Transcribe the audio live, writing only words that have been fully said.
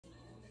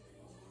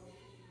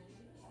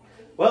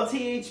Well,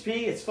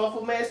 THP, it's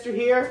Fuffle Master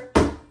here.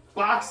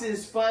 Box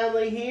is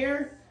finally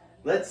here.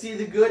 Let's see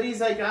the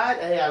goodies I got.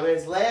 Hey, I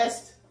was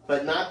last,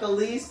 but not the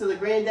least of the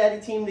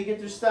Grandaddy team to get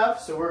their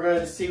stuff, so we're going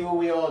to see what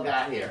we all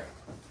got here.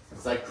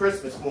 It's like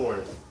Christmas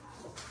morning.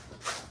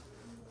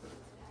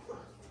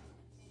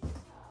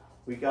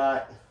 We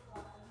got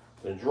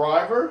the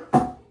driver,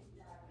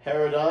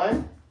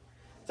 Paradigm.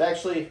 It's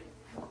actually,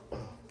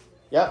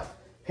 yep,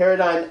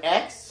 Paradigm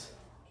X.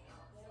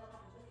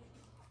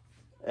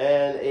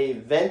 And a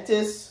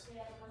Ventus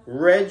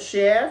red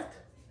shaft.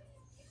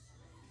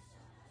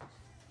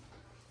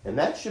 And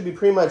that should be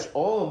pretty much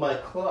all of my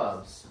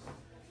clubs.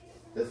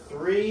 The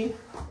three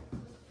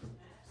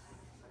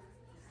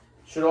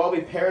should all be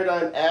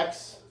Paradigm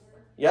X.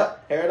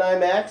 Yep,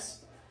 Paradigm X.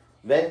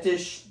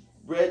 Ventus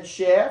red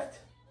shaft.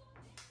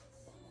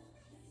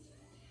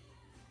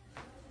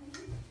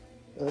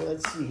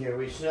 Let's see here.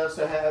 We should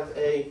also have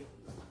a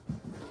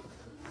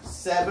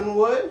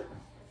 7-wood.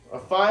 A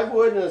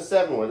 5-wood and a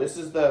 7-wood. This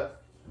is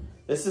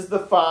the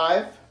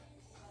 5.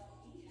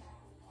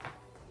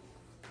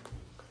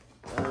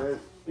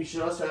 We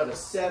should also have a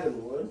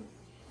 7-wood.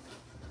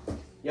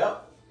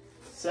 Yep,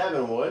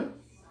 7-wood.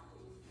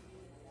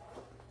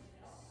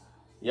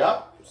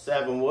 Yep,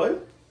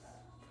 7-wood.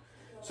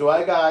 So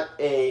I got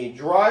a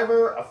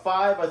driver, a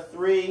 5, a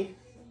 3,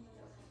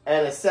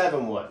 and a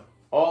 7-wood.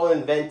 All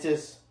in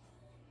Ventus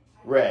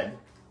red.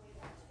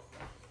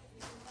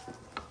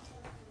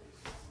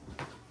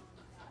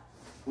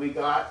 We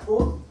got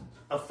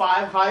a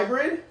 5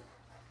 hybrid.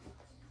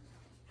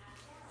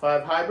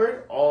 5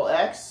 hybrid, all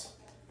X.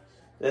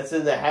 That's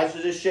in the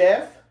hazardous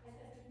shaft.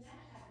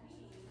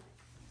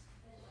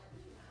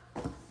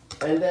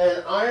 And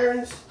then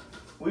irons,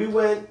 we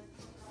went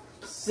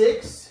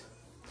 6.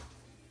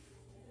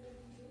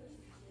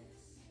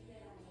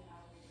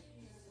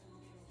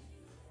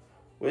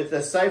 With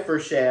a cipher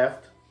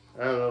shaft.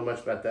 I don't know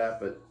much about that,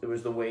 but it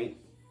was the weight.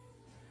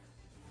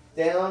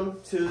 Down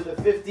to the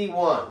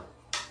 51.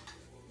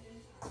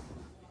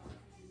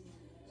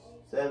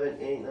 7,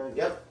 8, 9,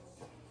 yep.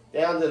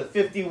 Down to the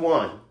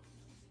 51.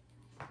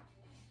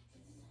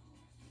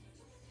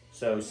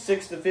 So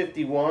 6 to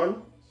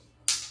 51,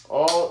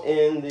 all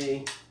in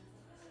the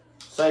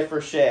cipher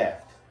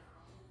shaft.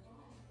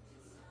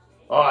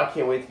 Oh, I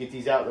can't wait to get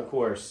these out in the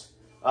course.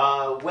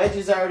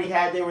 Wedges I already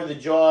had, they were the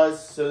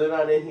jaws, so they're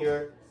not in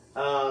here.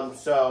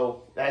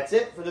 So that's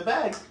it for the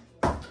bag.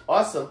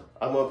 Awesome.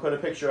 I'm going to put a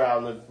picture out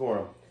on the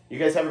forum. You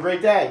guys have a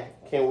great day.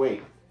 Can't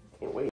wait. Can't wait.